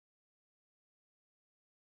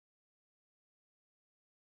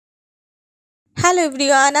Hello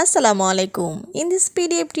everyone, Assalamu alaikum. In this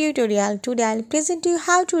PDF tutorial, today I'll present you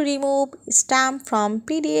how to remove stamp from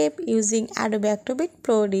PDF using Adobe Acrobat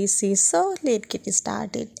Pro DC. So let's get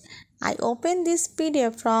started. I open this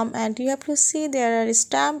PDF from and you have to see there are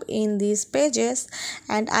stamp in these pages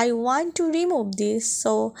and I want to remove this.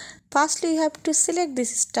 So firstly you have to select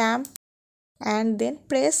this stamp and then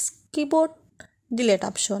press keyboard delete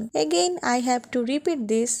option. Again I have to repeat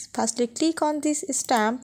this. Firstly click on this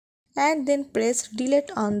stamp and then press delete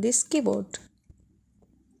on this keyboard.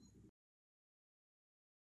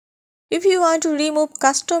 If you want to remove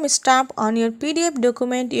custom stamp on your PDF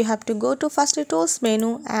document, you have to go to first tools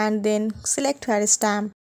menu and then select here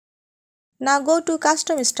stamp. Now go to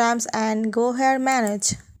custom stamps and go here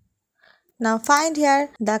manage. Now find here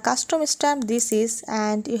the custom stamp this is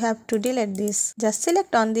and you have to delete this. Just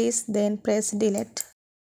select on this then press delete.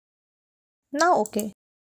 Now OK.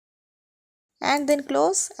 And then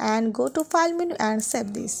close and go to file menu and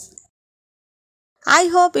save this. I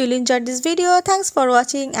hope you'll enjoy this video. Thanks for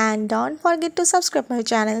watching and don't forget to subscribe my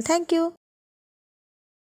channel. Thank you.